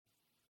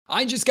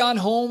I just got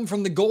home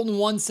from the Golden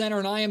One Center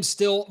and I am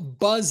still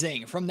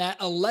buzzing from that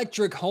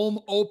electric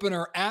home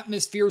opener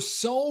atmosphere.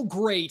 So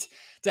great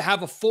to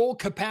have a full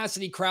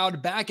capacity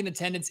crowd back in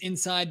attendance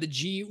inside the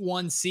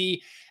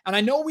G1C. And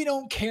I know we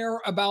don't care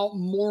about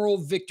moral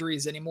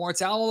victories anymore.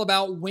 It's all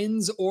about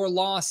wins or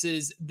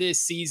losses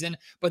this season.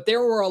 But there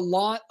were a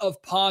lot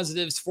of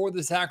positives for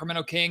the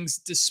Sacramento Kings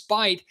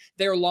despite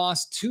their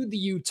loss to the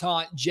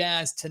Utah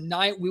Jazz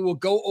tonight. We will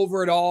go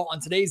over it all on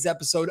today's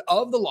episode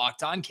of the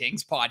Locked On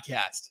Kings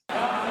podcast.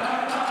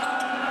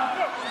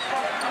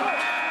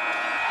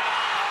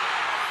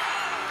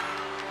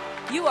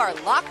 You are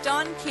Locked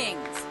On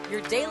Kings,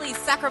 your daily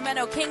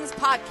Sacramento Kings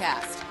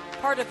podcast,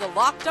 part of the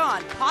Locked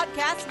On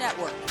Podcast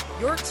Network,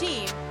 your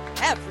team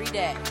every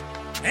day.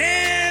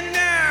 And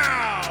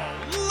now,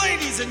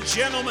 ladies and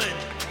gentlemen,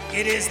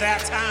 it is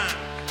that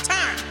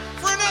time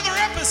for another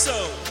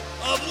episode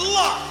of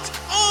Locked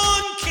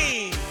On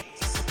Kings.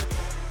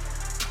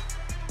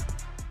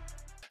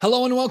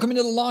 Hello and welcome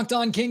into the Locked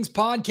On Kings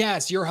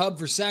podcast, your hub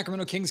for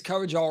Sacramento Kings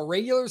coverage all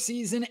regular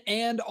season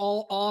and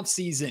all off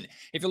season.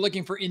 If you're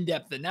looking for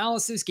in-depth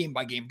analysis,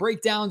 game-by-game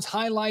breakdowns,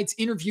 highlights,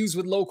 interviews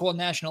with local and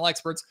national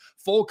experts,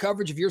 full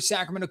coverage of your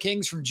Sacramento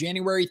Kings from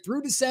January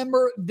through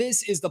December,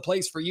 this is the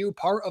place for you,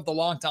 part of the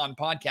Locked On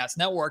Podcast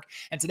Network.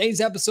 And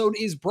today's episode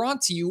is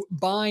brought to you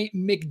by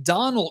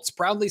McDonald's,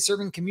 proudly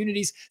serving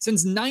communities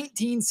since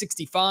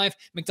 1965.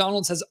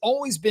 McDonald's has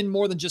always been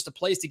more than just a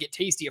place to get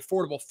tasty,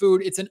 affordable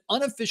food. It's an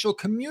unofficial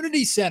community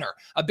center.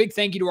 A big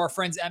thank you to our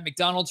friends at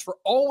McDonald's for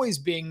always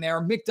being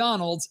there.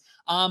 McDonald's,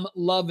 I'm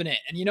loving it.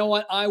 And you know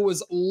what? I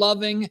was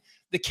loving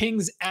the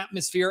Kings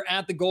atmosphere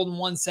at the Golden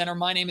One Center.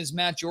 My name is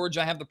Matt George.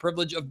 I have the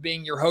privilege of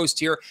being your host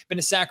here. Been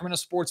a Sacramento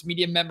sports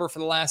media member for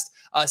the last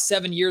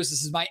 7 years.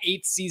 This is my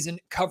 8th season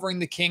covering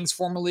the Kings,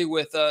 formerly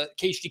with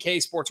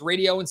KHTK Sports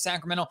Radio in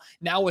Sacramento,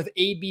 now with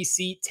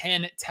ABC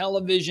 10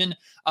 Television.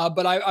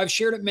 But I've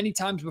shared it many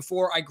times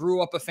before. I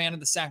grew up a fan of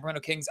the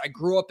Sacramento Kings. I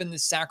grew up in the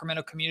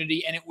Sacramento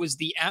community, and it was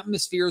the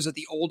atmospheres at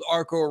the old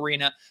Arco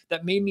Arena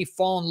that made me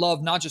fall in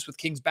love, not just with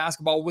Kings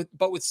basketball,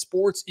 but with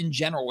sports in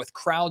general, with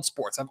crowd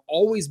sports. I've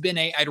always been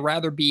I'd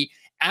rather be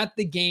at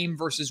the game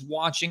versus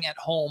watching at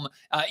home,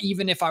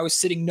 even if I was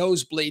sitting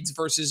nosebleeds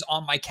versus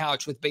on my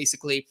couch with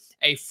basically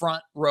a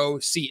front row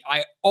seat.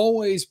 I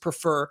always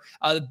prefer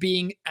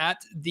being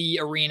at the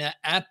arena,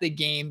 at the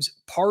games,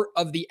 part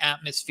of the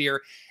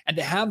atmosphere. And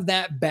to have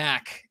that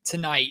back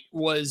tonight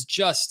was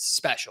just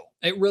special.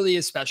 It really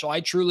is special. I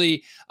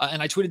truly,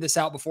 and I tweeted this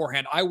out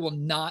beforehand, I will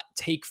not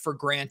take for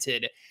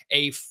granted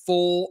a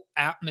full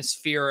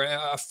atmosphere,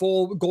 a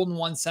full Golden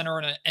One Center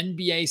and an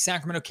NBA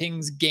Sacramento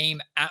Kings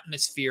game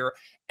atmosphere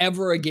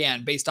ever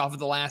again, based off of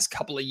the last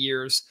couple of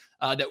years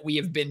that we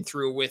have been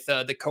through with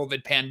the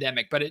COVID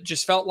pandemic. But it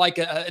just felt like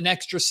an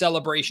extra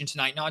celebration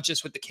tonight, not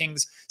just with the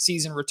Kings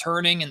season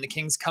returning and the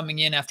Kings coming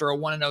in after a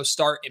 1-0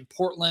 start in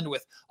Portland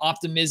with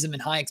optimism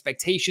and high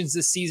expectations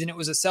this season. It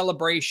was a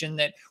celebration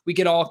that we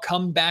could all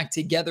come back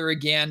together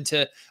again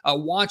to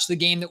watch the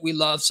game that we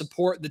love,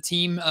 support the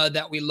team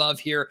that we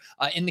love here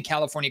in the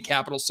California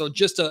capital. So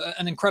just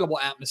an incredible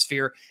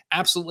atmosphere.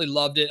 Absolutely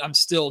loved it. I'm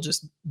still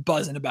just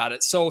buzzing about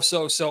it. So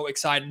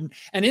excited.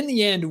 And in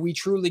the end, we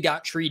truly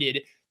got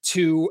treated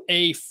to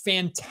a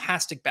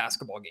fantastic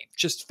basketball game.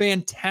 Just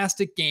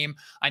fantastic game.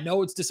 I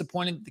know it's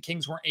disappointing that the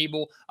Kings weren't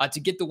able to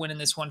get the win in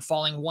this one,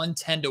 falling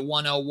 110 to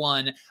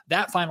 101.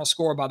 That final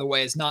score, by the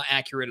way, is not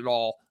accurate at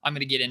all. I'm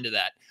going to get into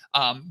that.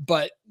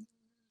 But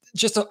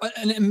just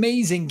an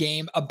amazing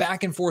game, a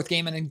back and forth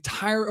game, an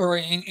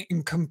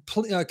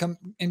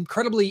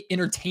incredibly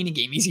entertaining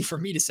game. Easy for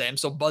me to say. I'm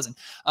so buzzing.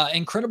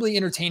 Incredibly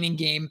entertaining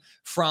game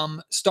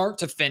from start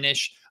to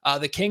finish.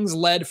 The Kings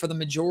led for the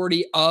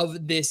majority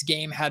of this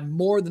game, had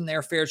more than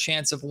their fair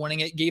chance of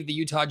winning it, gave the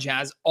Utah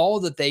Jazz all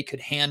that they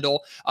could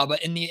handle,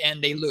 but in the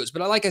end, they lose.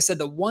 But like I said,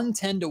 the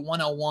 110 to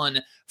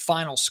 101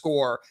 final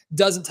score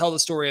doesn't tell the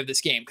story of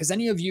this game, because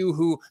any of you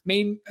who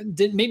maybe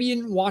you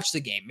didn't watch the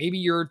game, maybe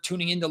you're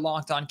tuning into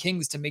Locked On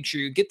Kings to make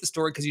sure you get the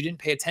story because you didn't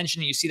pay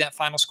attention and you see that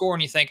final score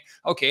and you think,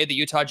 okay, the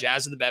Utah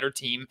Jazz are the better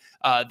team.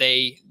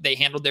 They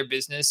handled their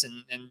business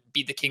and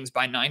beat the Kings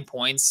by 9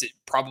 points. It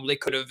probably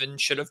could have and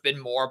should have been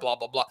more, blah,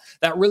 blah, blah.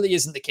 That really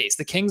isn't the case.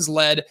 The Kings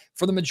led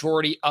for the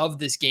majority of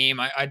this game.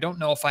 I don't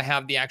know if I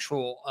have the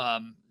actual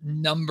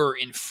number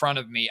in front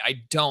of me.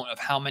 I don't, of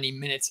how many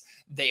minutes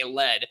they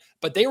led,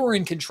 but they were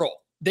in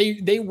control.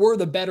 They were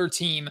the better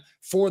team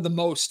for the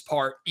most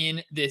part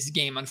in this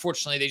game.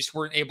 Unfortunately, they just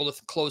weren't able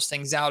to close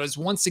things out. As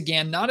once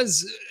again, not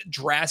as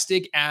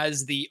drastic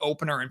as the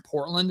opener in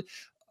Portland,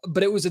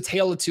 but it was a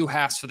tale of two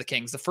halves for the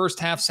Kings. The first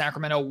half,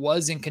 Sacramento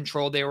was in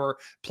control. They were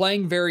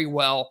playing very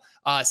well.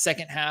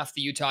 Second half,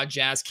 the Utah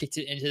Jazz kicked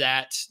it into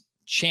that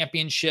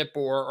championship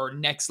or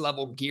next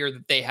level gear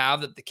that they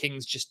have that the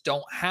Kings just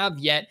don't have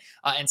yet.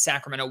 And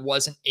Sacramento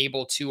wasn't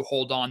able to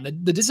hold on.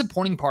 The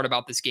disappointing part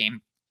about this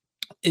game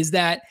is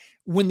that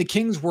when the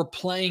Kings were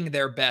playing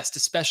their best,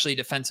 especially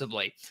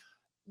defensively,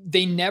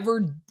 they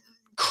never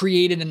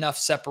created enough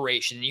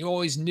separation. You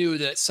always knew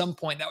that at some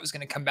point that was going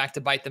to come back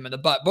to bite them in the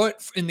butt.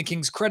 But in the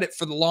Kings' credit,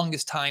 for the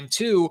longest time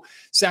too,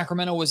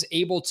 Sacramento was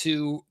able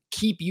to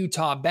keep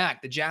Utah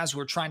back. The Jazz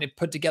were trying to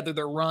put together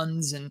their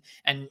runs and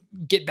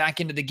get back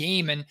into the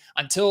game. And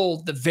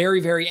until the very,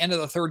 very end of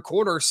the third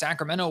quarter,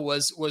 Sacramento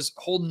was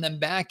holding them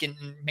back and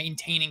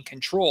maintaining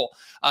control.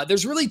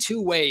 There's really two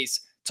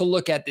ways to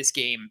look at this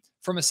game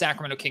from a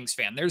Sacramento Kings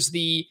fan. There's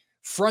the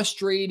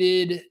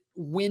frustrated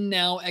win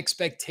now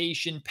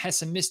expectation,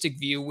 pessimistic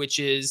view, which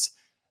is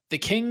the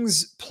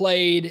Kings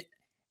played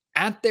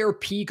at their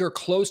peak or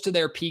close to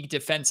their peak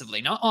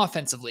defensively, not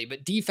offensively,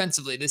 but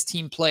defensively. This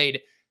team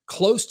played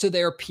close to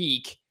their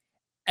peak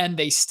and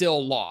they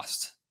still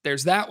lost.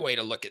 There's that way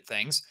to look at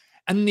things.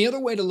 And the other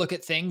way to look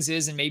at things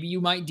is, and maybe you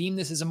might deem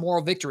this as a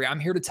moral victory. I'm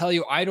here to tell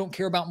you, I don't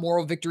care about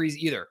moral victories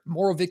either.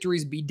 Moral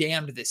victories be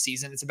damned this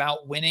season. It's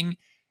about winning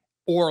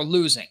or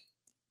losing.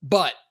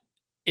 But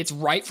it's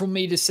right for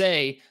me to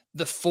say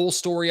the full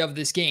story of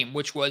this game,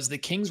 which was the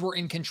Kings were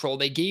in control.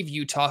 They gave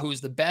Utah, who is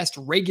the best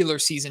regular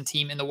season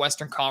team in the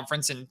Western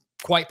Conference and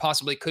quite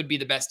possibly could be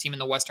the best team in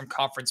the Western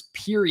Conference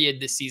period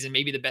this season,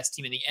 maybe the best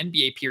team in the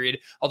NBA period,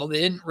 although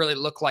they didn't really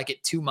look like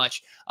it too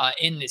much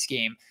in this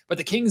game. But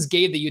the Kings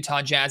gave the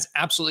Utah Jazz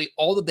absolutely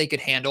all that they could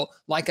handle.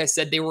 Like I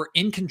said, they were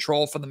in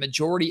control for the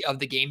majority of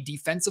the game.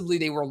 Defensively,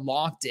 they were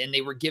locked in.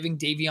 They were giving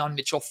Davion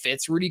Mitchell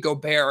fits. Rudy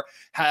Gobert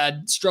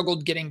had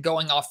struggled getting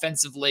going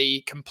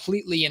offensively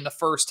completely in the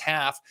first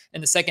half.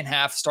 In the second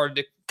half, started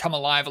to come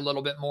alive a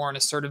little bit more and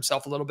assert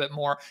himself a little bit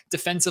more.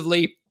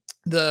 Defensively,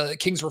 the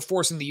Kings were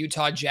forcing the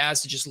Utah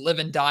Jazz to just live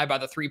and die by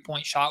the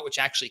three-point shot, which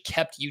actually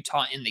kept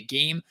Utah in the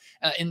game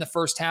in the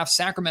first half.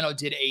 Sacramento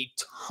did a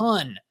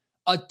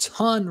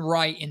ton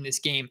right in this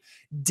game,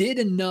 did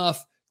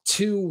enough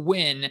to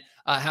win.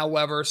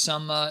 However,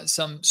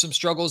 some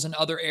struggles in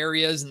other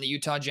areas, and the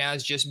Utah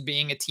Jazz just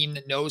being a team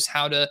that knows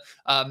how to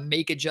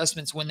make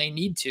adjustments when they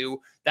need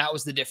to. That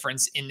was the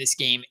difference in this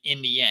game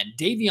in the end.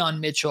 Davion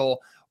Mitchell,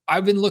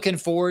 I've been looking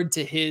forward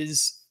to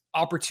his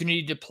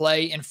opportunity to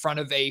play in front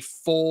of a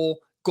full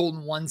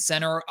Golden One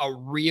Center, a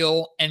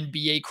real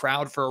NBA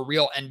crowd for a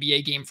real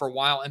NBA game for a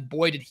while. And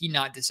boy, did he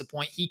not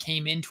disappoint. He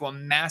came into a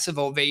massive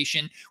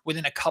ovation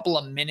within a couple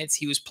of minutes.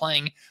 He was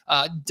playing,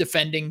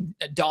 defending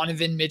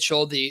Davion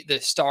Mitchell, the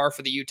star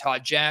for the Utah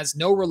Jazz.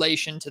 No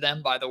relation to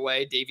them, by the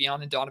way.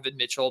 Davion and Davion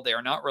Mitchell, they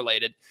are not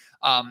related.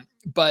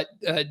 But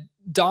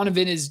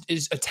Donovan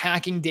is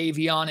attacking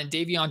Davion, and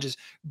Davion just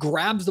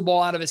grabs the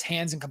ball out of his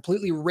hands and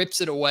completely rips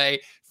it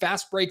away.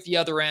 Fast break the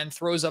other end,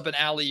 throws up an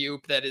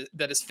alley-oop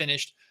that is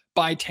finished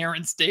by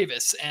Terrence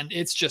Davis. And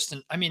it's just,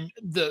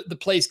 the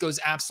place goes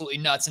absolutely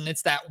nuts. And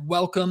it's that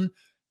welcome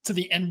to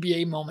the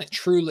NBA moment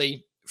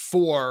truly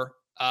for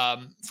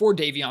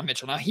Davion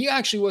Mitchell. Now, he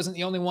actually wasn't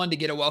the only one to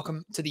get a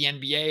welcome to the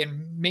NBA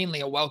and mainly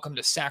a welcome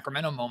to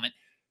Sacramento moment.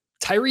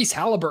 Tyrese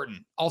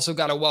Halliburton also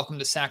got a welcome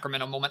to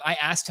Sacramento moment. I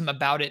asked him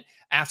about it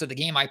after the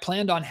game. I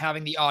planned on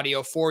having the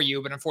audio for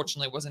you, but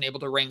unfortunately wasn't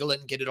able to wrangle it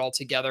and get it all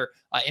together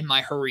in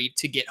my hurry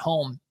to get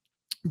home.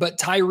 But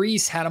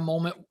Tyrese had a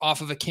moment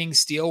off of a Kings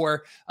steal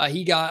where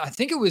he got, I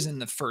think it was in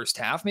the first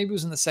half, maybe it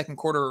was in the second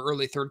quarter or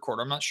early third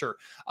quarter, I'm not sure.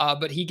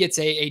 But he gets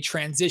a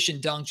transition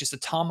dunk, just a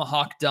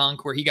tomahawk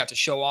dunk where he got to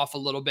show off a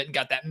little bit and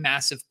got that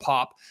massive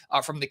pop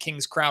from the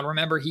Kings crowd.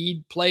 Remember,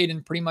 he played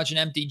in pretty much an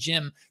empty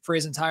gym for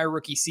his entire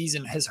rookie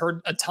season, has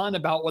heard a ton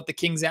about what the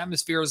Kings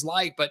atmosphere is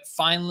like, but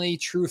finally,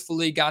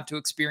 truthfully got to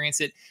experience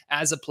it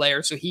as a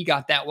player. So he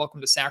got that welcome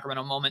to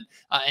Sacramento moment.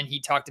 And he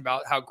talked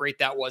about how great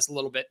that was a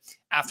little bit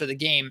after the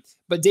game.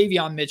 But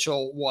Davion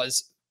Mitchell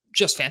was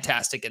just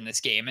fantastic in this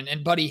game.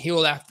 And Buddy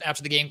Hield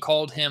after the game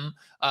called him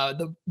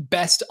the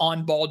best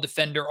on-ball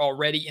defender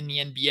already in the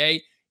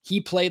NBA. He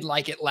played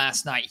like it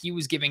last night. He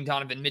was giving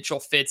Davion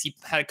Mitchell fits. He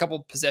had a couple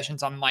of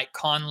possessions on Mike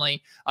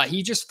Conley.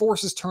 He just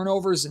forces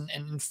turnovers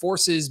and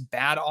forces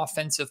bad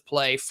offensive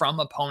play from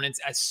opponents.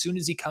 As soon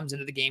as he comes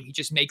into the game, he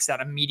just makes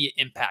that immediate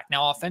impact.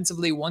 Now,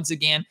 offensively, once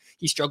again,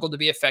 he struggled to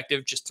be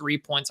effective, just 3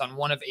 points on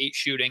 1 of 8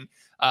 shooting.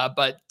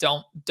 But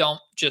don't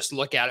just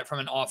look at it from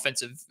an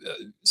offensive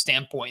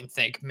standpoint and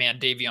think, man,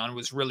 Davion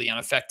was really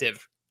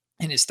ineffective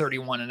in his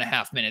 31 and a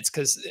half minutes,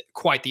 because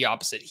quite the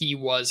opposite. He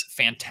was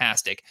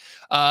fantastic.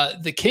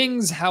 The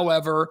Kings,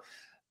 however,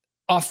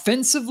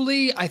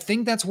 offensively, I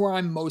think that's where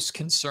I'm most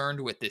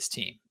concerned with this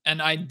team.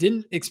 And I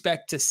didn't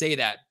expect to say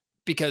that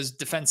because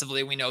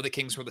defensively, we know the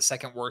Kings were the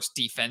second worst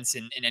defense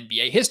in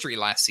NBA history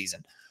last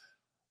season.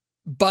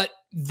 But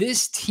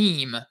this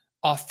team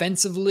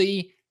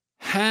offensively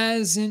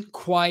hasn't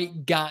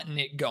quite gotten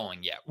it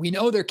going yet. We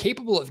know they're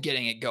capable of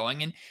getting it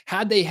going. And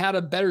had they had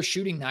a better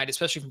shooting night,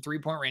 especially from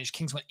three-point range,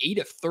 Kings went 8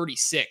 of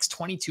 36,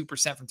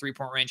 22% from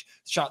three-point range,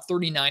 shot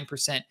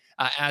 39%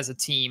 as a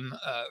team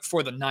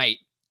for the night.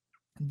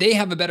 They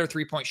have a better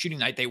three-point shooting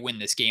night, they win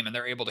this game, and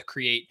they're able to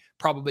create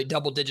probably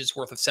double digits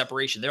worth of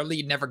separation. Their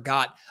lead never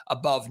got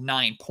above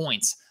 9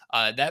 points.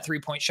 That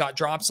three-point shot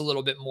drops a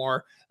little bit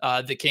more.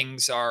 The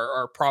Kings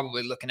are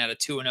probably looking at a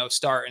 2-0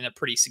 start and a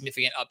pretty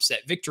significant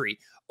upset victory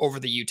over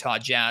the Utah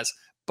Jazz.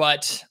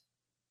 But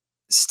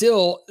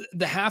still,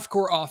 the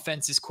half-court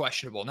offense is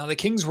questionable. Now, the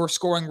Kings were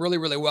scoring really,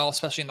 really well,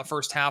 especially in the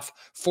first half,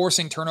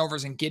 forcing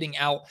turnovers and getting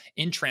out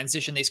in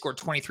transition. They scored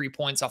 23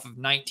 points off of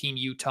 19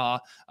 Utah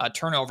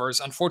turnovers.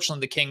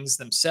 Unfortunately, the Kings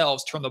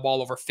themselves turned the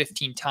ball over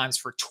 15 times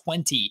for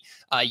 20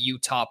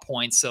 Utah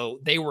points. So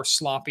they were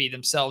sloppy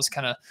themselves,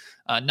 kind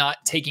of not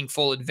taking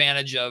full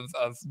advantage of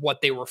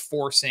what they were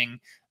forcing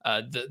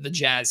the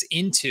Jazz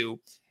into.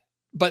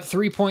 But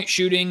three-point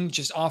shooting,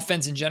 just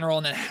offense in general,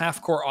 and then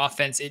half-court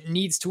offense, it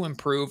needs to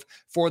improve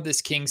for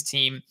this Kings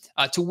team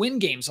to win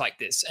games like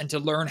this and to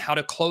learn how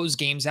to close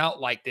games out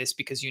like this,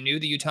 because you knew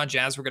the Utah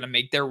Jazz were going to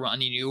make their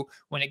run. You knew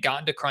when it got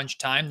into crunch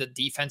time, the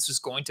defense was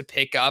going to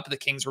pick up. The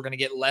Kings were going to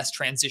get less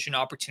transition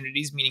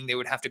opportunities, meaning they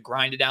would have to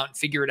grind it out and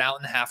figure it out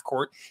in the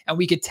half-court. And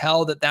we could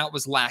tell that that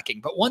was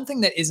lacking. But one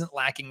thing that isn't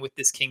lacking with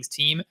this Kings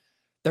team,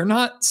 they're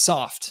not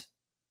soft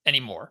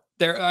anymore.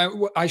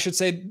 I should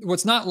say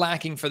what's not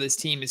lacking for this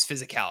team is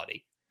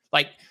physicality.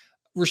 Like,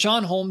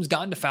 Richaun Holmes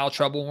got into foul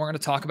trouble. We're going to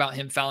talk about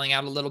him fouling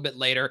out a little bit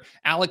later.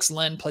 Alex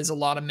Len plays a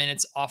lot of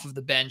minutes off of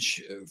the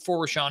bench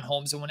for Richaun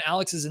Holmes. And when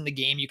Alex is in the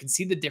game, you can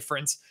see the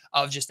difference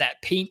of just that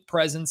paint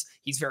presence.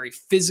 He's very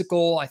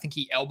physical. I think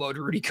he elbowed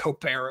Rudy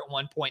Gobert at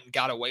one point and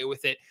got away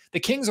with it. The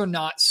Kings are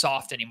not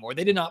soft anymore.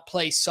 They did not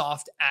play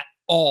soft at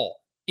all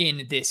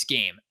in this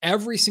game.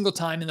 Every single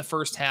time in the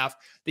first half,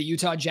 the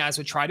Utah Jazz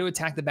would try to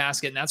attack the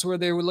basket, and that's where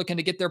they were looking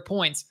to get their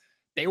points.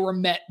 They were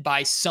met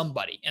by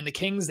somebody. And the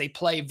Kings, they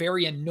play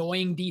very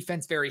annoying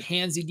defense, very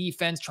handsy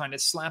defense, trying to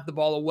slap the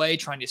ball away,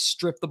 trying to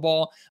strip the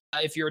ball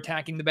if you're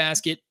attacking the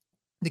basket.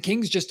 The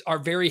Kings just are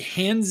very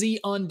handsy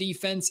on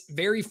defense,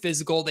 very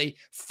physical. They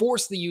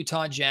force the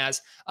Utah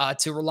Jazz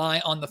to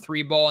rely on the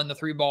three ball, and the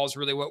three ball is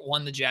really what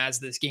won the Jazz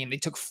this game. They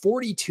took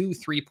 42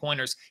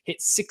 three-pointers,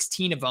 hit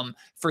 16 of them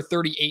for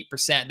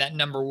 38%. That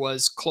number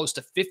was close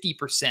to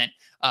 50%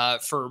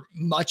 for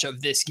much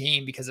of this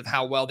game because of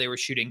how well they were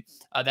shooting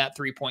that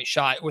three-point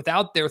shot.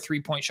 Without their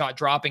three-point shot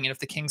dropping, and if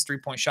the Kings'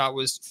 three-point shot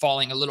was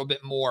falling a little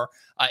bit more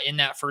in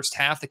that first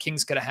half, the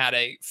Kings could have had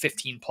a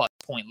 15-plus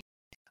point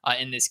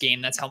in this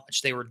game. That's how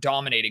much they were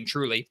dominating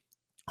truly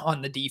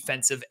on the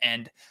defensive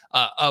end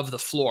of the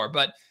floor.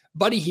 But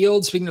Buddy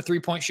Hield, speaking of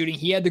three-point shooting,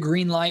 he had the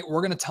green light.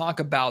 We're going to talk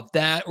about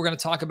that. We're going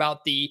to talk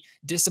about the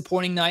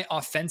disappointing night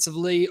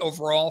offensively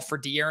overall for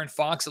De'Aaron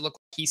Fox. It looked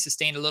like he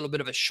sustained a little bit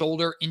of a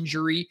shoulder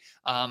injury.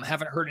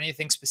 Haven't heard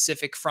anything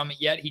specific from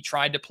it yet. He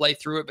tried to play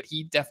through it, but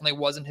he definitely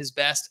wasn't his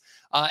best.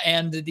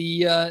 And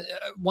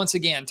once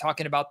again,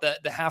 talking about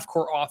the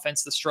half-court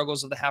offense, the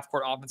struggles of the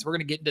half-court offense. We're going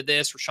to get into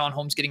this. Richaun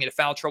Holmes getting into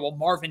foul trouble.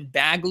 Marvin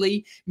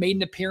Bagley made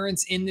an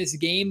appearance in this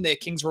game. The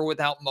Kings were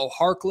without Mo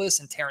Harkless,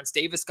 and Terrence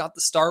Davis got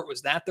the start.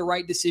 Was that the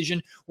right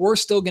decision? We're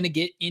still going to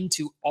get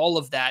into all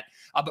of that.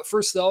 But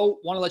first, though,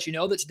 want to let you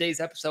know that today's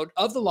episode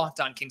of the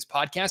Locked On Kings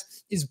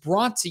podcast is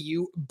brought to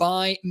you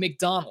by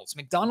McDonald's.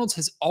 McDonald's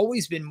has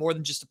always been more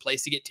than just a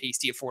place to get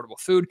tasty, affordable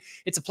food.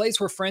 It's a place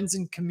where friends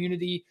and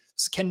community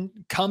can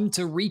come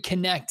to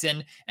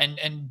reconnect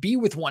and be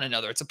with one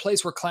another. It's a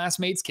place where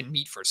classmates can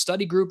meet for a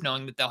study group,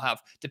 knowing that they'll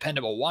have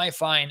dependable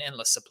Wi-Fi and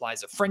endless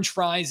supplies of French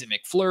fries and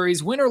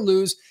McFlurries. Win or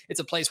lose,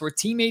 it's a place where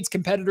teammates,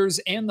 competitors,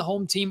 and the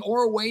home team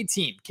or away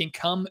team can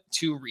come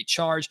to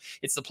recharge.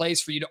 It's the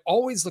place for you to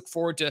always look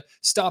forward to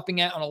stopping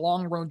at on a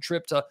long road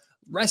trip to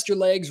rest your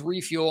legs,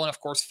 refuel, and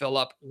of course, fill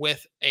up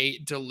with a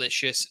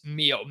delicious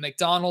meal.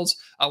 McDonald's,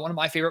 one of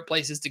my favorite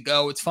places to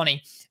go. It's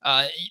funny.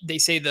 They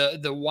say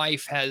the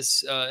wife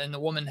has, and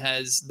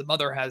the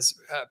mother has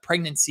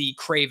pregnancy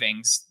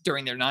cravings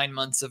during their 9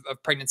 months of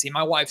pregnancy.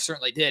 My wife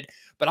certainly did,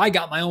 but I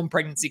got my own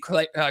pregnancy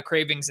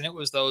cravings, and it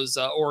was those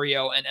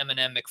Oreo and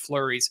M&M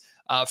McFlurries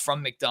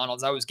from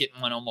McDonald's. I was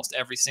getting one almost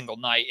every single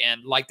night,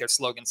 and like their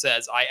slogan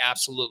says, I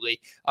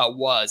absolutely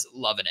was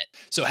loving it.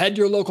 So head to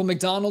your local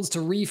McDonald's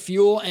to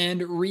refuel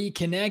and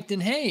reconnect,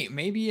 and hey,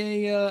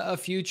 maybe a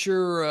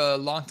future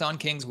Locked On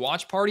Kings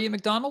watch party at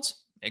McDonald's.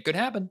 It could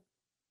happen.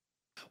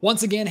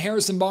 Once again,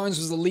 Harrison Barnes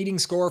was the leading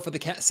scorer for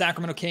the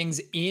Sacramento Kings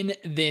in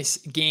this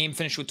game,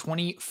 finished with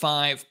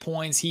 25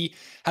 points. He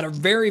had a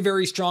very,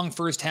 very strong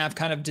first half,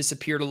 kind of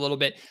disappeared a little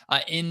bit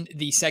in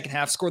the second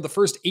half, scored the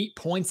first 8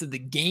 points of the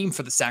game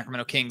for the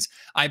Sacramento Kings,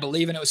 I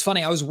believe. And it was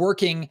funny, I was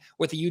working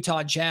with the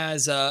Utah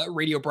Jazz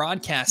radio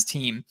broadcast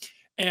team,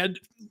 and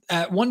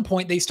at one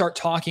point they start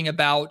talking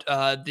about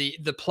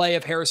the play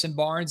of Harrison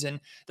Barnes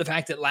and the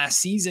fact that last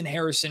season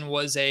Harrison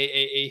was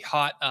a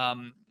hot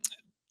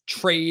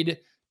trade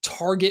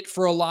target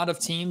for a lot of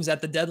teams at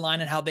the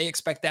deadline and how they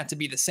expect that to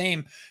be the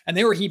same. And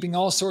they were heaping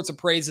all sorts of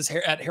praises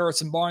at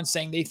Harrison Barnes,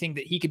 saying they think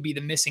that he could be the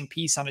missing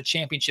piece on a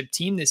championship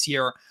team this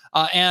year.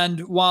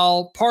 And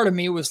while part of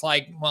me was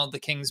like, well, the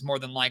Kings more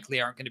than likely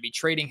aren't going to be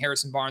trading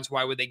Harrison Barnes.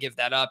 Why would they give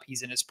that up?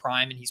 He's in his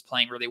prime and he's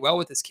playing really well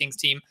with this Kings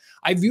team.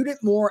 I viewed it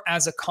more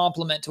as a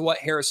compliment to what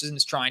Harrison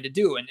is trying to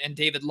do. And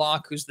David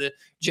Locke, who's the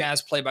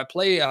Jazz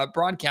play-by-play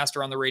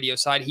broadcaster on the radio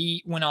side,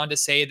 he went on to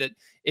say that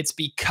it's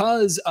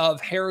because of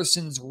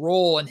Harrison's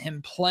role and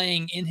him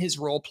playing in his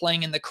role,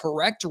 playing in the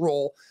correct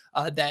role,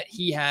 that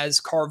he has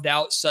carved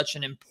out such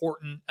an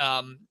important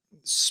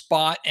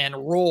spot and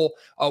role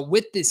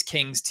with this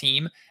Kings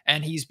team.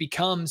 And he's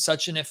become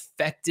such an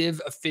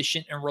effective,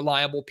 efficient, and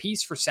reliable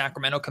piece for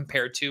Sacramento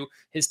compared to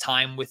his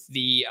time with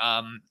the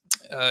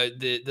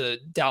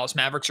Dallas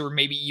Mavericks, or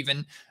maybe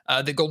even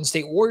the Golden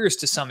State Warriors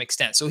to some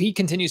extent. So he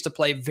continues to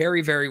play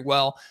very, very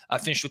well.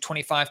 Finished with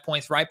 25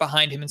 points. Right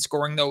behind him in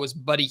scoring, though, was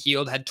Buddy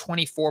Hield, had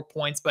 24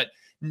 points, but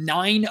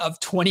 9 of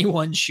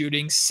 21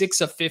 shooting,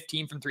 6 of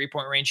 15 from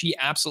three-point range. He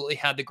absolutely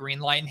had the green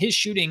light. And his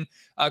shooting,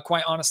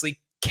 quite honestly,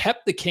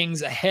 kept the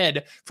Kings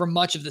ahead for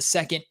much of the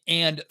second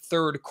and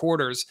third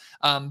quarters.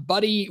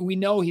 Buddy, we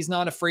know he's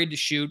not afraid to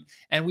shoot.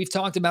 And we've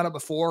talked about it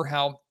before,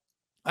 how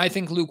I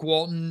think Luke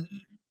Walton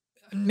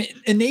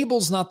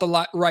enables not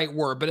the right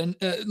word, but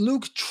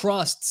Luke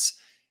trusts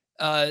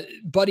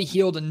Buddy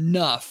Hield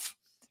enough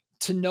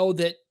to know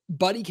that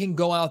Buddy can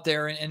go out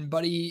there and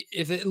Buddy,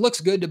 if it looks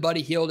good to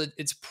Buddy Hield,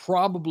 it's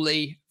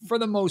probably, for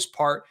the most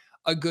part,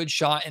 a good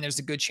shot, and there's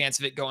a good chance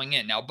of it going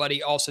in. Now,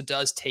 Buddy also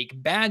does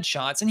take bad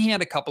shots, and he had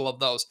a couple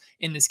of those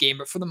in this game,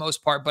 but for the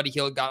most part, Buddy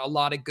Hield got a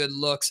lot of good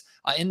looks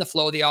in the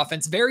flow of the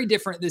offense. Very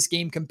different this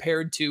game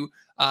compared to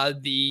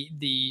the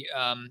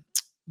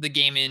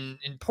game in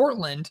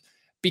Portland,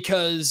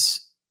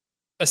 because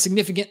a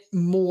significant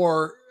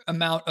more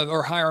amount of,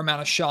 or higher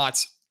amount of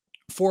shots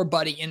for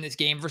Buddy in this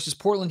game versus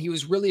Portland. He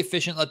was really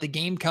efficient, let the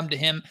game come to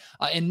him.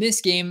 In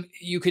this game,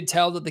 you could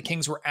tell that the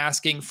Kings were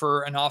asking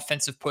for an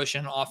offensive push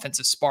and an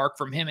offensive spark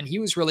from him, and he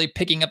was really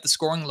picking up the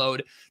scoring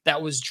load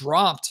that was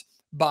dropped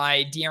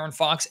by De'Aaron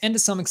Fox and to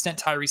some extent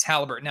Tyrese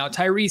Haliburton. Now,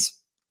 Tyrese,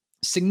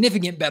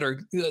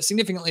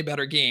 significantly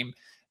better game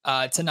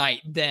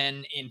tonight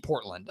than in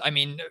Portland. I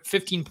mean,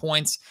 15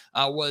 points,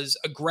 was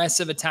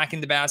aggressive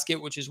attacking the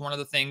basket, which is one of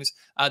the things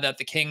that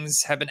the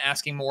Kings have been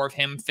asking more of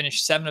him.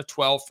 Finished 7 of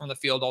 12 from the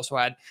field, also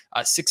had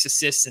 6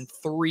 assists and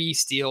 3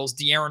 steals.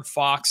 De'Aaron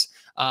Fox,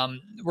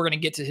 we're going to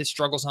get to his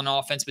struggles on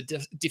offense, but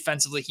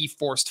defensively, he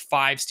forced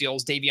 5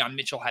 steals. Davion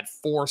Mitchell had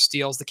 4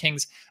 steals. The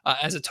Kings,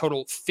 as a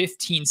total,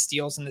 15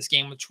 steals in this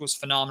game, which was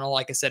phenomenal.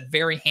 Like I said,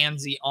 very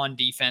handsy on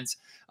defense.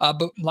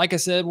 But like I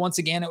said, once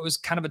again, it was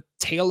kind of a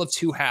tale of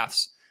two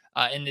halves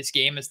in this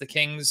game, as the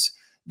Kings,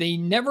 they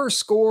never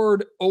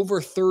scored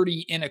over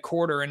 30 in a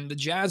quarter, and the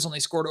Jazz only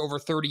scored over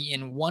 30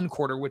 in one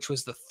quarter, which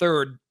was the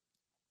third.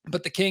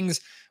 But the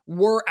Kings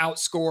were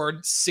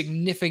outscored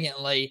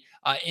significantly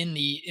in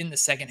the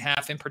second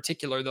half. In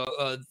particular,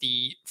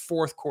 the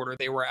fourth quarter,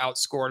 they were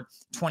outscored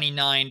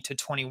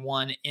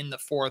 29-21 in the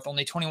fourth.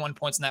 Only 21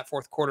 points in that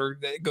fourth quarter.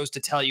 That goes to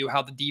tell you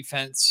how the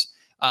defense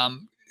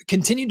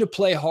continued to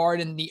play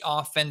hard, and the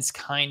offense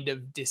kind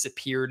of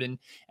disappeared and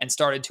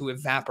started to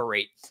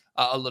evaporate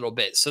a little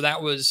bit. So that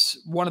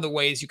was one of the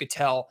ways you could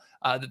tell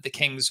that the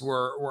Kings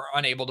were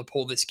unable to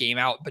pull this game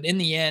out. But in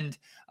the end,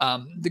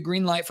 the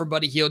green light for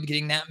Buddy Hield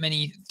getting that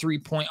many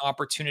 3-point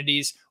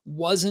opportunities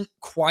wasn't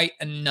quite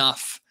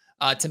enough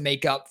to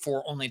make up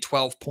for only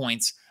 12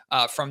 points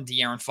from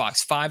De'Aaron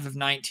Fox. 5 of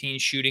 19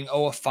 shooting,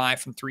 0 of 5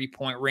 from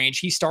 3-point range.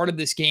 He started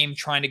this game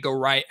trying to go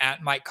right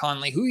at Mike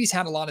Conley, who he's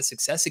had a lot of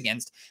success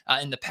against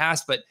in the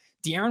past, but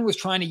De'Aaron was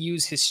trying to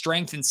use his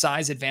strength and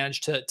size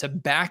advantage to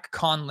back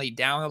Conley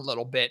down a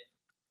little bit.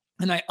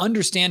 And I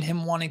understand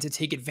him wanting to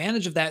take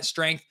advantage of that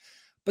strength,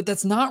 but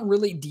that's not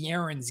really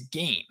De'Aaron's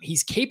game.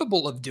 He's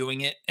capable of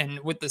doing it, and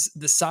with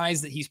the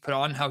size that he's put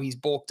on, how he's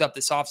bulked up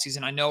this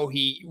offseason, I know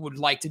he would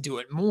like to do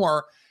it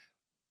more.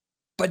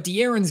 But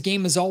De'Aaron's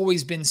game has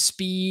always been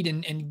speed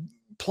and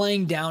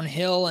playing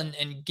downhill and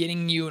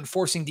getting you and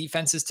forcing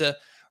defenses to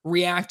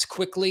react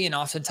quickly and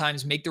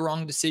oftentimes make the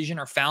wrong decision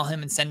or foul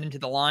him and send him to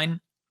the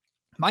line.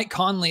 Mike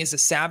Conley is a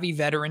savvy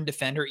veteran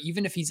defender.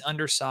 Even if he's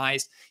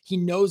undersized, he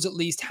knows at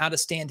least how to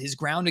stand his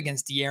ground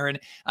against De'Aaron.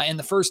 In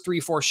the first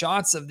 3-4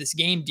 shots of this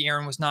game,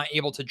 De'Aaron was not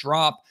able to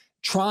drop,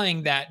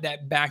 trying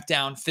that back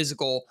down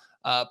physical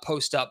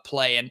post-up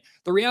play. And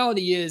the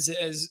reality is,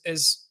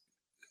 as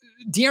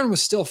De'Aaron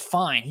was still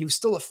fine, he was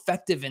still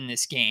effective in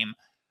this game.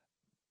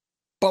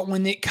 But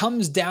when it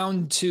comes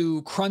down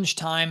to crunch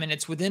time and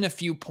it's within a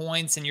few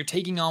points and you're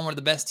taking on one of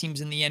the best teams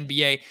in the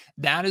NBA,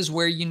 that is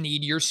where you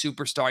need your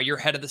superstar, your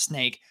head of the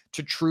snake,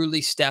 to truly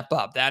step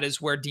up. That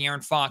is where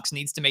De'Aaron Fox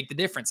needs to make the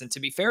difference. And to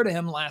be fair to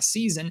him, last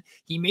season,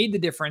 he made the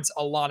difference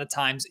a lot of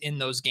times in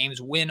those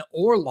games, win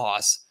or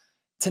loss.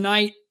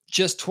 Tonight,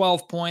 just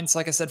 12 points.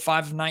 Like I said,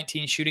 5 of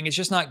 19 shooting. It's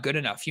just not good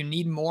enough. You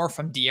need more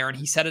from De'Aaron.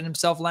 He said it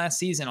himself last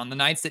season. On the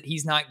nights that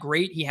he's not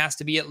great, he has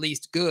to be at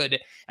least good.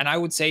 And I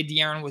would say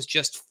De'Aaron was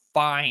just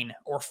fine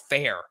or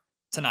fair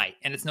tonight.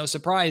 And it's no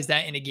surprise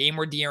that in a game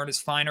where De'Aaron is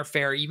fine or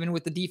fair, even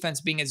with the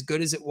defense being as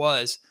good as it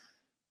was,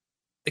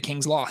 the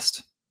Kings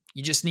lost.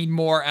 You just need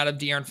more out of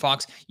De'Aaron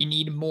Fox. You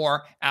need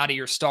more out of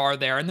your star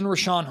there. And then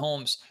Richaun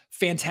Holmes,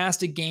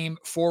 fantastic game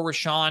for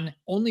Richaun.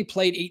 Only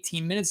played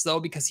 18 minutes, though,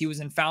 because he was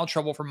in foul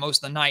trouble for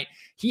most of the night.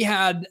 He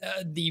had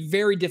the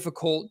very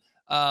difficult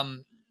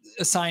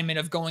assignment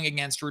of going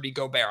against Rudy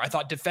Gobert. I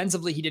thought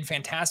defensively he did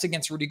fantastic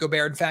against Rudy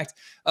Gobert. In fact,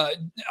 I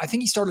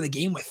think he started the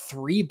game with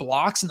 3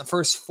 blocks in the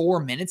first 4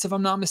 minutes, if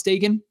I'm not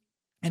mistaken.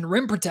 And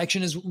rim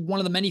protection is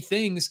one of the many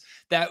things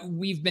that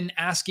we've been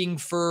asking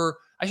for,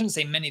 I shouldn't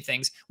say many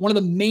things, one of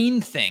the main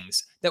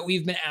things that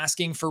we've been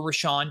asking for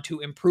Rashawn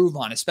to improve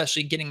on,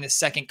 especially getting this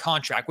second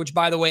contract, which,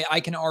 by the way, I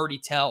can already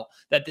tell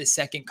that this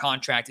second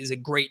contract is a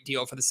great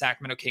deal for the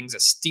Sacramento Kings, a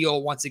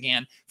steal once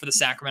again for the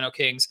Sacramento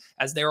Kings,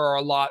 as there are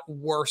a lot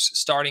worse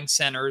starting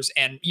centers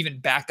and even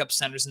backup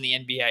centers in the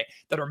NBA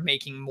that are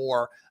making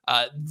more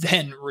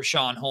than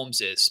Rashawn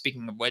Holmes is.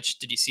 Speaking of which,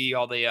 did you see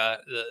all the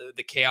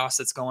chaos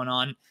that's going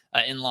on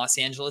in Los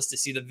Angeles? To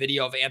see the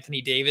video of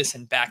Anthony Davis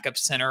and backup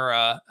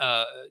center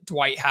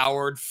Dwight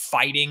Howard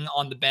fighting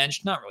on the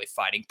bench, not really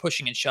fighting,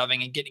 pushing and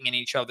shoving and getting in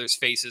each other's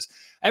faces.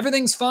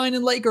 Everything's fine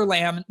in Laker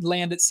land,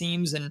 it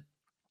seems, and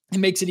it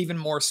makes it even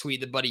more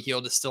sweet that Buddy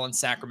Hield is still in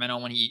Sacramento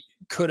when he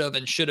could have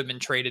and should have been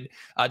traded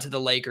to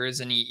the Lakers,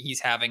 and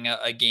he's having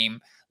a game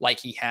like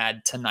he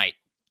had tonight.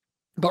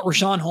 But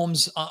Rashawn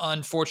Holmes,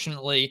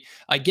 unfortunately,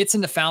 gets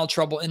into foul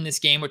trouble in this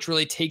game, which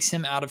really takes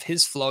him out of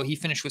his flow. He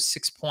finished with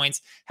 6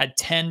 points, had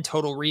 10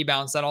 total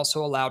rebounds. That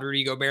also allowed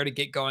Rudy Gobert to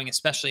get going,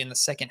 especially in the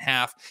second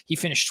half. He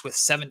finished with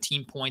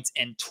 17 points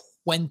and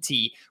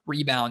 20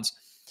 rebounds.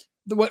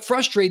 What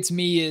frustrates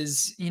me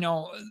is,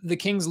 the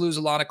Kings lose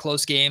a lot of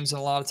close games, and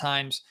a lot of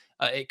times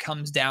it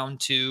comes down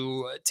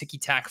to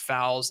ticky-tack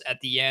fouls at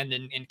the end,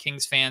 and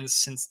Kings fans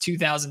since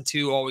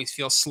 2002 always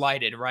feel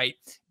slighted, right,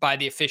 by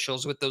the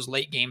officials with those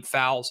late-game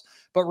fouls.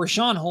 But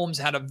Rashawn Holmes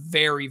had a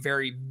very,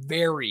 very,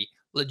 very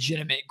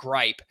legitimate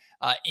gripe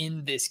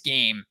in this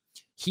game.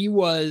 He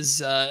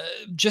was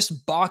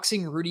just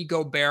boxing Rudy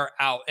Gobert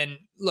out. And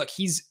look,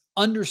 he's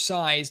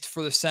undersized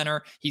for the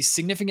center. He's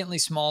significantly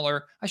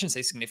smaller. I shouldn't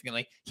say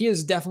significantly. He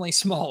is definitely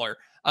smaller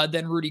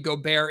than Rudy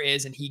Gobert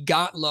is. And he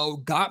got low,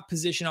 got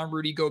position on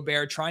Rudy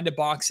Gobert, trying to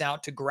box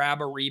out to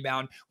grab a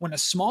rebound. When a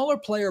smaller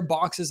player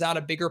boxes out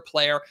a bigger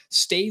player,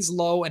 stays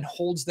low and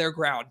holds their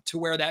ground to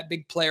where that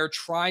big player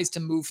tries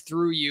to move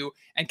through you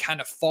and kind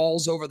of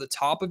falls over the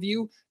top of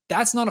you,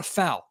 that's not a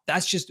foul.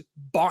 That's just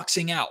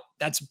boxing out.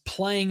 That's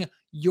playing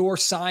your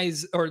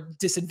size or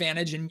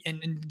disadvantage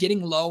and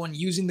getting low and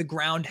using the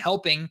ground,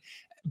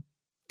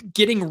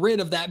 getting rid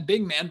of that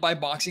big man by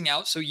boxing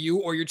out so you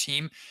or your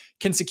team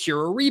can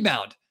secure a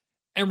rebound.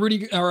 And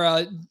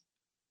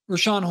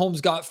Rashawn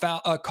Holmes got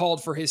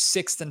called for his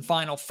sixth and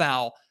final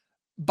foul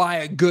by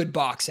a good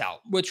box out,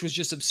 which was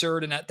just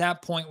absurd. And at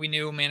that point, we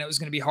knew, man, it was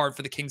going to be hard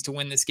for the Kings to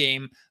win this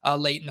game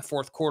late in the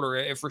fourth quarter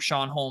if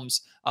Rashawn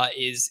Holmes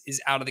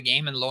is out of the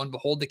game. And lo and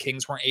behold, the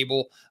Kings weren't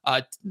able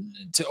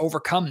to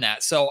overcome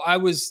that. So I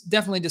was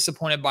definitely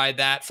disappointed by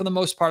that. For the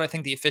most part, I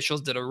think the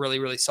officials did a really,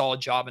 really solid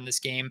job in this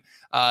game.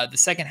 The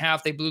second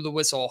half, they blew the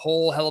whistle a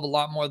whole hell of a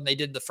lot more than they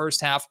did the first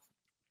half.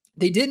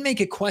 They did make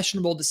a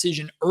questionable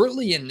decision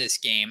early in this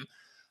game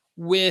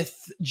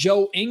with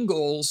Joe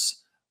Ingles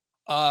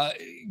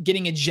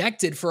getting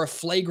ejected for a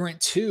flagrant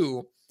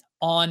 2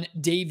 on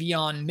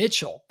Davion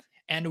Mitchell.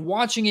 And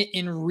watching it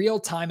in real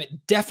time, it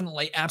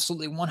definitely,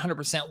 absolutely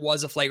 100%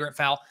 was a flagrant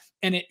foul.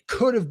 And it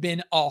could have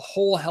been a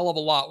whole hell of a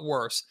lot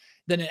worse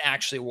than it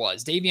actually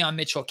was. Davion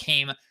Mitchell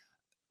came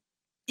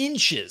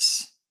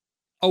inches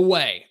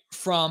away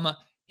from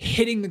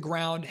hitting the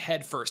ground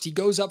head first. He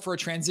goes up for a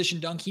transition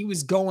dunk. He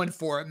was going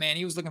for it, man.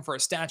 He was looking for a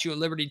Statue of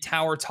Liberty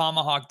Tower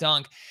tomahawk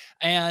dunk.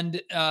 And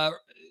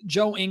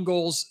Joe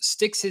Ingles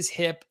sticks his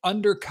hip,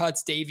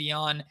 undercuts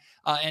Davion,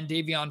 and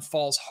Davion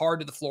falls hard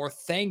to the floor.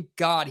 Thank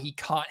God he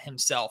caught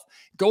himself.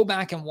 Go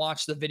back and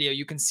watch the video.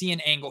 You can see an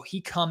angle. He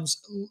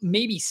comes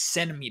maybe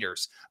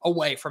centimeters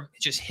away from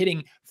just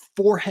hitting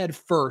forehead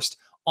first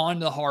on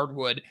the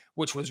hardwood,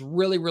 which was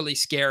really, really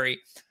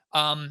scary.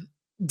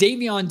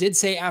 Davion did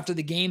say after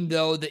the game,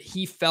 though, that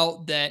he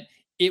felt that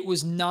it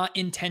was not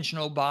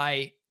intentional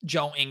by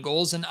Joe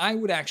Ingles, and I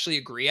would actually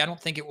agree. I don't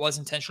think it was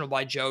intentional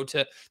by Joe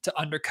to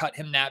undercut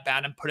him that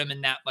bad and put him in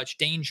that much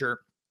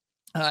danger.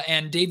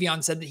 And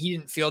Davion said that he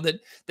didn't feel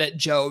that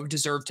Joe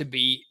deserved to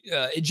be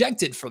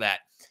ejected for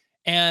that.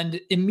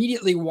 And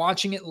immediately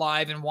watching it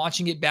live and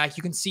watching it back,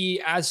 you can see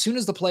as soon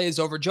as the play is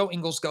over, Joe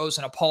Ingles goes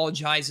and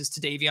apologizes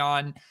to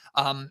Davion.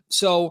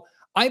 So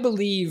I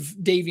believe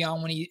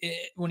Davion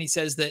when he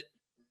says that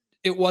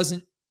it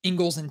wasn't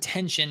Ingles'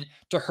 intention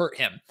to hurt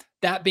him.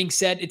 That being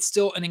said, it's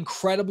still an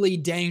incredibly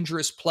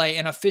dangerous play.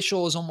 An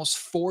official is almost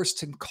forced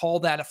to call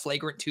that a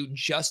flagrant 2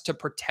 just to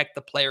protect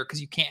the player,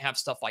 because you can't have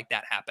stuff like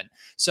that happen.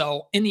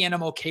 So in the end,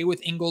 I'm okay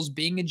with Ingles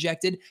being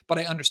ejected, but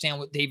I understand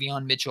what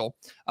Davion Mitchell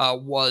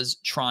was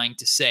trying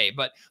to say.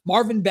 But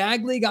Marvin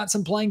Bagley got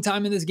some playing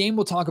time in this game.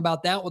 We'll talk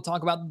about that. We'll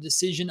talk about the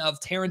decision of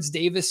Terrence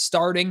Davis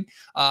starting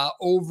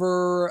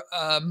over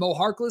Mo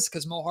Harkless,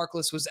 because Mo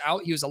Harkless was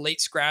out. He was a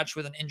late scratch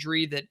with an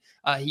injury that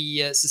he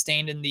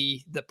sustained in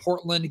the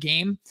Portland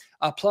game.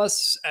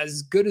 Plus,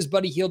 as good as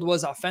Buddy Hield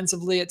was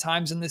offensively at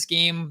times in this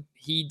game,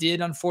 he did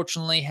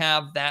unfortunately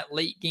have that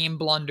late game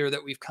blunder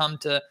that we've come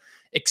to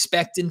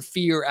expect and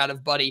fear out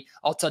of Buddy.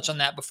 I'll touch on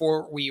that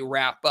before we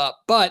wrap up.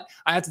 But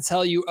I have to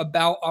tell you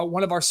about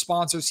one of our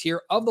sponsors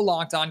here of the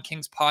Locked On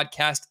Kings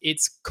podcast.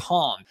 It's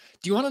Calm.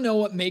 Do you want to know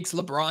what makes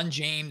LeBron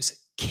James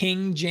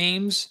King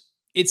James?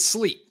 It's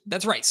sleep.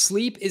 That's right.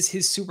 Sleep is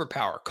his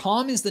superpower.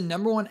 Calm is the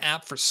 #1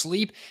 app for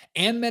sleep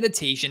and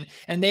meditation,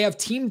 and they have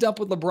teamed up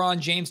with LeBron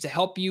James to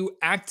help you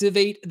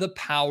activate the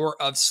power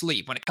of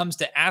sleep. When it comes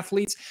to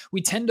athletes,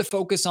 we tend to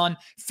focus on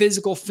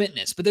physical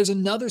fitness, but there's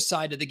another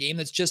side of the game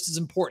that's just as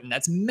important.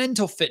 That's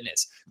mental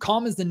fitness.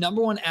 Calm is the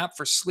 #1 app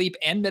for sleep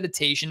and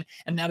meditation,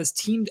 and that has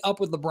teamed up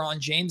with LeBron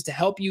James to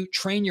help you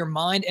train your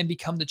mind and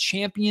become the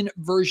champion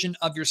version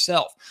of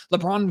yourself.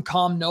 LeBron and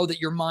Calm know that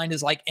your mind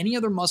is like any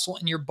other muscle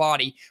in your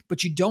body,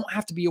 but you don't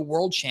have to be a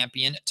world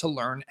champion to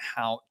learn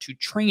how to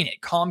train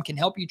it. Calm can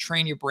help you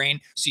train your brain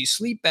so you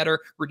sleep better,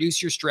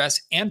 reduce your stress,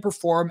 and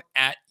perform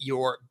at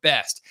your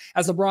best.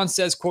 As LeBron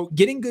says, quote,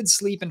 "Getting good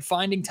sleep and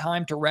finding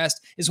time to rest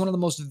is one of the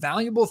most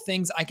valuable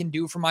things I can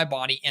do for my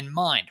body and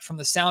mind. From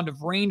the sound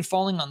of rain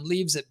falling on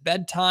leaves at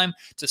bedtime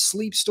to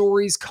sleep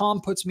stories,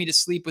 Calm puts me to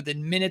sleep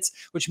within minutes,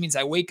 which means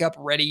I wake up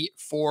ready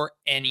for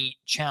any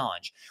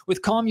challenge."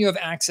 With Calm, you have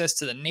access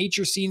to the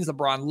nature scenes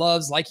LeBron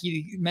loves, like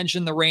he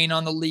mentioned, the rain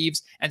on the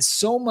leaves, and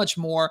so much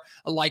more,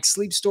 like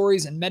sleep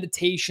stories and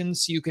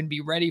meditations, so you can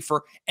be ready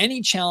for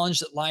any challenge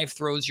that life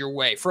throws your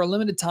way. For a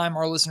limited time,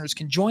 our listeners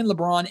can join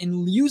LeBron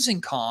in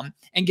using Calm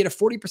and get a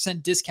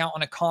 40% discount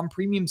on a Calm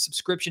premium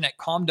subscription at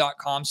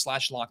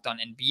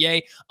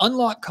calm.com/lockedonnba.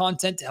 Unlock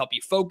content to help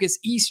you focus,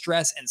 ease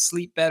stress, and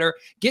sleep better.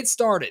 Get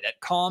started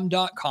at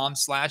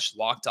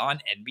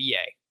calm.com/lockedonnba.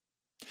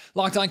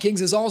 Locked On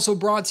Kings is also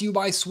brought to you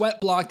by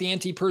Sweatblock, the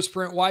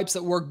antiperspirant wipes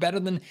that work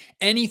better than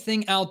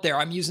anything out there.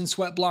 I'm using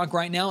Sweatblock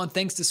right now, and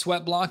thanks to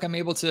Sweatblock, I'm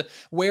able to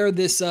wear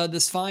this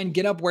fine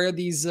get up, wear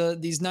these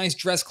nice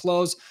dress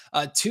clothes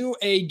to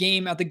a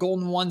game at the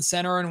Golden One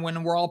Center. And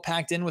when we're all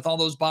packed in with all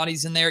those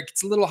bodies in there, it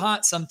gets a little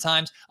hot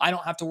sometimes. I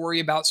don't have to worry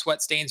about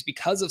sweat stains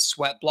because of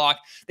Sweatblock.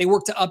 They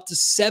work to up to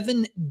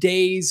 7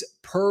 days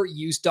per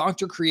use,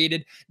 doctor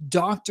created,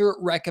 doctor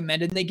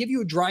recommended, and they give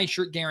you a dry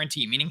shirt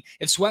guarantee, meaning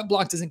if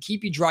Sweatblock doesn't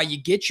keep you dry, you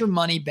get your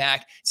money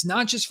back. It's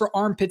not just for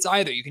armpits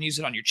either. You can use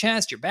it on your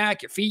chest, your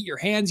back, your feet, your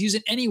hands, use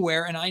it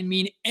anywhere, and I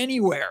mean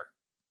anywhere,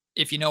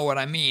 if you know what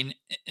I mean,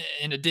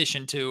 in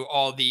addition to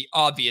all the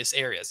obvious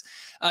areas.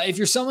 If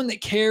you're someone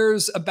that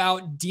cares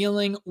about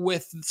dealing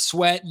with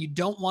sweat, you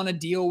don't want to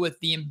deal with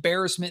the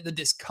embarrassment, the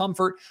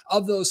discomfort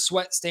of those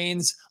sweat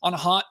stains on a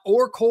hot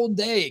or cold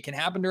day. It can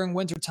happen during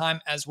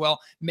wintertime as well.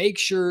 Make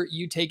sure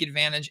you take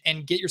advantage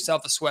and get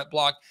yourself a sweat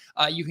block.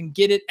 You can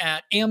get it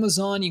at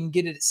Amazon. You can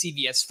get it at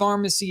CVS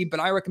Pharmacy,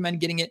 but I recommend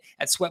getting it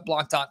at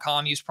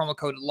sweatblock.com. Use promo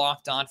code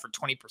LOCKEDON for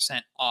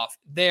 20% off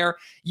there.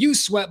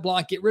 Use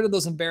Sweatblock. Get rid of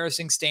those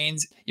embarrassing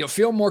stains. You'll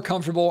feel more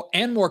comfortable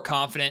and more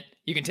confident.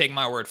 You can take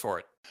my word for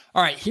it.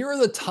 All right, here are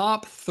the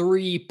top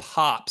 3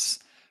 pops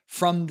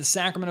from the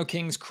Sacramento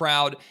Kings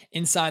crowd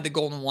inside the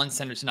Golden One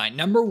Center tonight.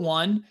 Number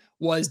 1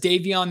 was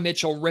Davion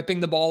Mitchell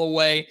ripping the ball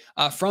away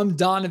from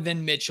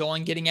Davion Mitchell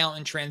and getting out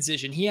in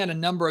transition. He had a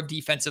number of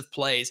defensive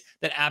plays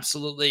that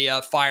absolutely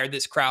fired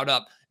this crowd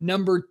up.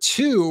 Number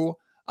 2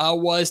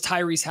 was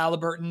Tyrese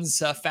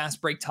Halliburton's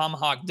fast break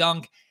tomahawk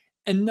dunk.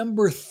 And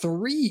number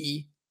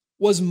 3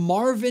 was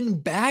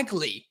Marvin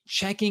Bagley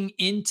checking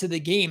into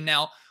the game.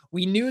 Now,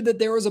 we knew that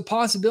there was a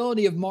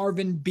possibility of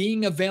Marvin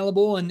being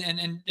available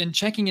and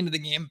checking into the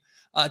game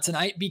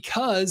tonight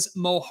because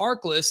Mo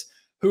Harkless,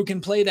 who can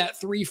play that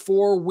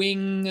 3-4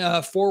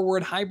 wing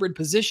forward hybrid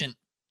position,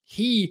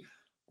 he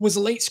was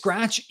a late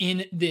scratch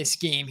in this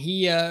game.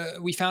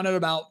 We found out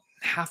about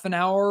half an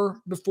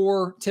hour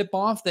before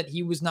tip-off that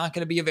he was not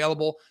going to be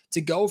available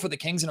to go for the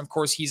Kings. And of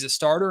course, he's a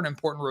starter, an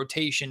important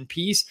rotation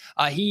piece.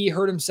 He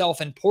hurt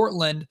himself in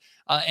Portland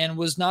and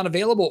was not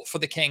available for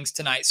the Kings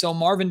tonight. So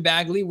Marvin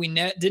Bagley, we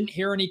didn't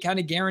hear any kind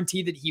of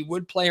guarantee that he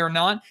would play or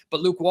not,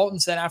 but Luke Walton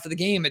said after the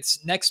game,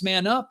 it's next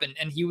man up,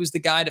 and he was the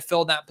guy to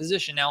fill that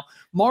position. Now,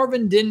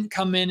 Marvin didn't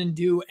come in and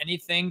do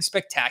anything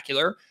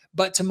spectacular,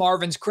 but to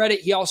Marvin's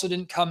credit, he also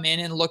didn't come in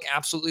and look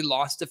absolutely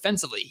lost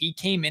defensively. He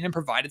came in and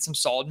provided some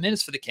solid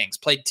minutes for the Kings,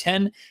 played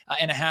 10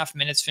 and a half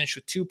minutes, finished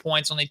with 2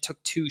 points, only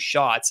took 2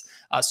 shots.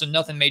 So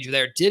nothing major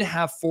there. Did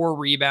have 4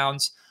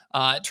 rebounds,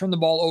 turned the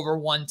ball over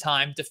 1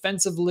 time.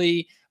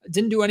 Defensively,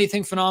 didn't do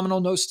anything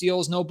phenomenal, no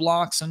steals, no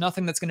blocks, so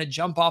nothing that's going to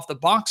jump off the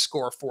box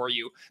score for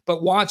you.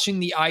 But watching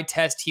the eye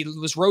test, he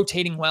was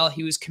rotating well,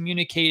 he was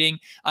communicating,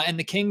 and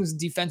the Kings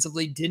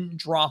defensively didn't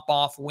drop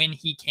off when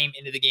he came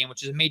into the game,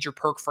 which is a major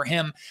perk for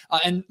him.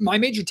 And my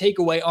major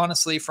takeaway,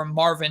 honestly, from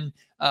Marvin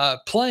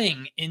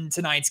playing in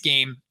tonight's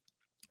game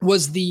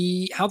was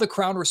how the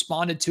crowd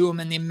responded to him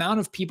and the amount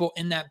of people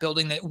in that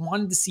building that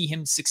wanted to see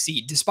him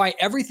succeed. Despite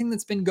everything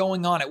that's been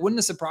going on, it wouldn't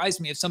have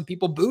surprised me if some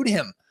people booed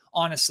him,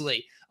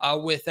 honestly,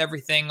 with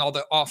everything, all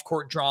the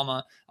off-court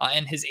drama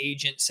and his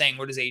agent saying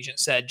what his agent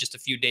said just a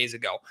few days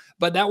ago.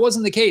 But that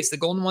wasn't the case. The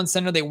Golden One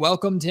Center, they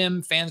welcomed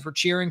him. Fans were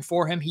cheering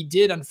for him. He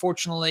did,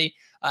 unfortunately,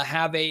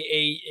 have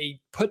a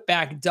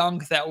putback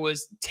dunk that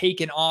was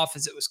taken off,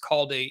 as it was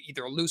called,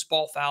 either a loose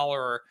ball foul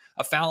or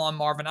a foul on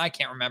Marvin. I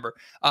can't remember.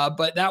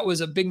 But that was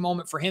a big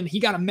moment for him.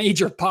 He got a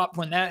major pop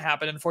when that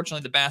happened.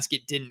 Unfortunately, the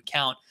basket didn't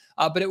count.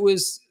 But it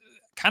was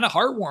kind of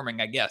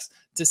heartwarming, I guess,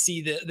 to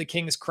see the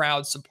Kings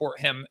crowd support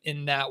him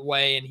in that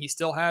way. And he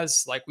still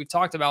has, like we've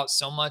talked about,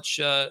 so much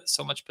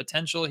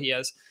potential. He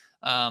has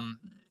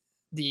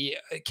the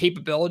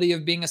capability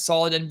of being a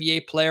solid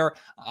NBA player.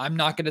 I'm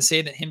not going to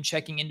say that him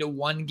checking into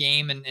one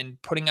game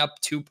and putting up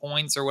 2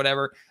 points or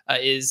whatever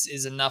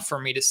is enough for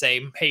me to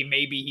say, hey,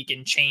 maybe he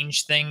can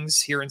change things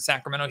here in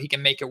Sacramento. He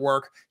can make it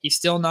work. He's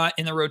still not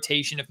in the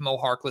rotation if Mo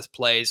Harkless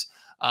plays.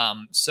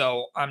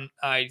 So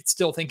I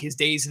still think his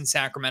days in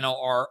Sacramento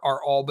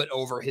are all but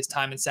over. His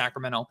time in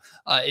Sacramento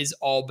is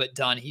all but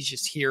done. He's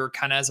just here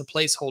kind of as a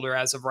placeholder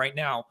as of right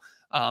now.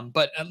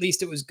 But at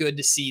least it was good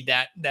to see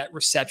that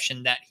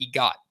reception that he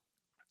got.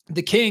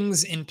 The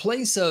Kings, in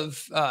place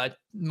of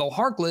Mo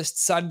Harkless,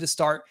 decided to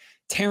start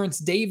Terrence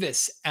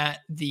Davis at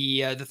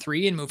the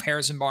 3 and move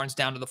Harrison Barnes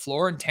down to the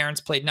floor. And Terrence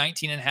played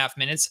 19 and a half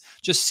minutes,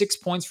 just 6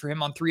 points for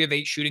him on 3 of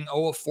 8 shooting,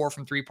 0 of 4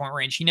 from three-point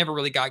range. He never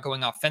really got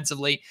going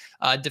offensively.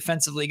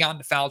 Defensively, got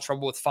into foul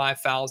trouble with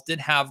 5 fouls, did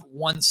have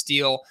 1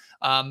 steal,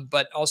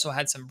 but also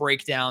had some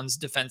breakdowns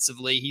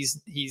defensively.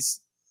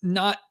 He's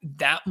not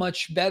that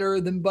much better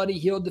than Buddy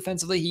Hield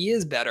defensively. He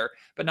is better,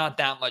 but not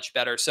that much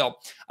better. So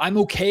I'm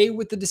okay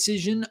with the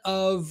decision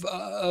of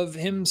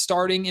him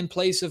starting in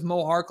place of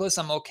Mo Harkless.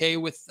 I'm okay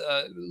with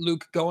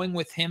Luke going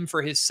with him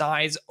for his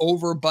size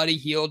over Buddy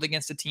Hield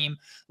against a team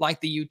like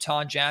the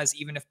Utah Jazz,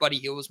 even if Buddy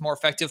Hield was more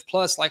effective.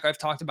 Plus, like I've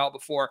talked about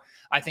before,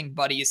 I think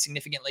Buddy is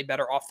significantly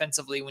better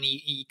offensively when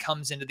he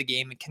comes into the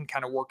game and can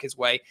kind of work his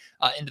way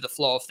into the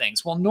flow of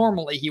things. Well,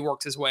 normally he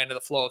works his way into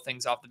the flow of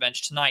things off the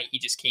bench. Tonight, he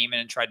just came in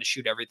and tried to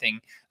shoot everything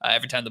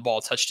every time the ball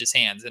touched his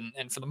hands.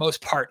 And for the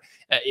most part,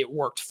 it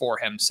worked for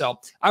him. So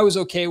I was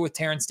okay with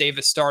Terrence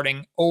Davis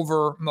starting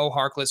over Mo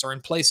Harkless or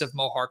in place of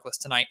Mo Harkless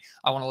tonight.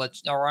 I want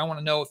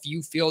to know if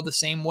you feel the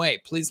same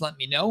way. Please let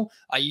me know.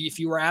 If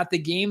you were at the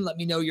game, let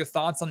me know your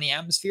thoughts on the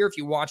atmosphere. If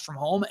you watch from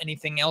home,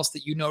 anything else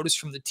that you noticed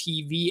from the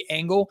TV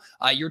angle,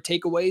 your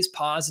takeaways,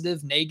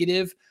 positive,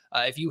 negative.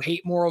 If you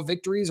hate moral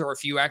victories, or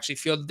if you actually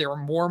feel that there are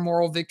more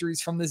moral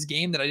victories from this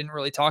game that I didn't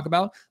really talk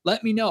about,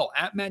 let me know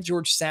at Matt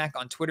George Sack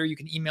on Twitter. You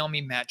can email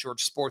me,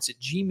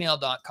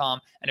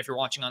 mattgeorgesports@gmail.com. And if you're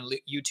watching on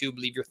YouTube,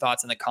 leave your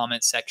thoughts in the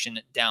comment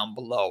section down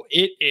below.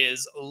 It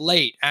is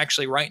late.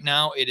 Actually, right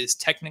now, it is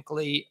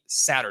technically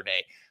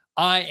Saturday.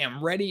 I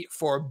am ready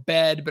for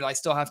bed, but I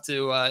still have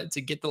to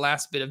get the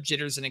last bit of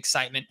jitters and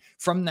excitement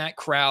from that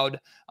crowd.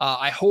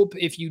 I hope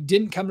if you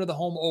didn't come to the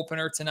home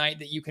opener tonight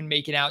that you can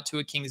make it out to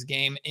a Kings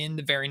game in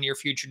the very near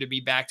future to be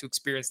back to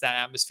experience that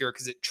atmosphere,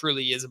 because it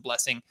truly is a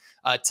blessing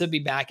to be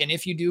back. And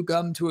if you do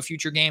come to a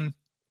future game,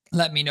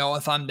 let me know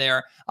if I'm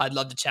there. I'd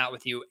love to chat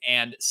with you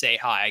and say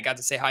hi. I got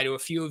to say hi to a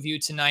few of you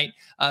tonight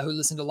who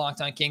listened to Locked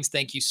On Kings.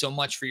 Thank you so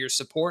much for your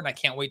support. And I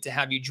can't wait to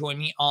have you join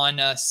me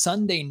on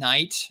Sunday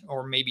night,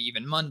 or maybe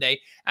even Monday,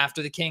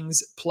 after the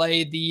Kings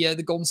play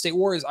the Golden State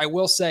Warriors. I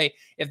will say,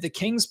 if the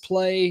Kings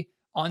play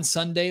on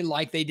Sunday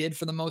like they did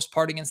for the most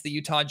part against the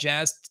Utah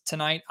Jazz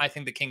tonight, I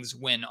think the Kings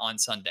win on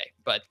Sunday.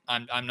 But I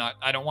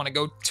don't want to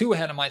go too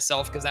ahead of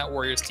myself, because that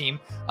Warriors team,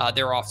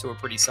 they're off to a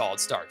pretty solid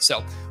start.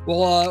 So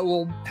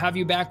we'll have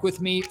you back with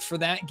me for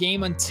that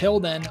game. Until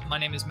then, my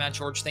name is Matt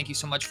George. Thank you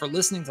so much for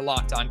listening to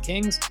Locked On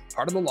Kings,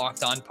 part of the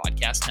Locked On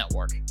Podcast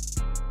Network.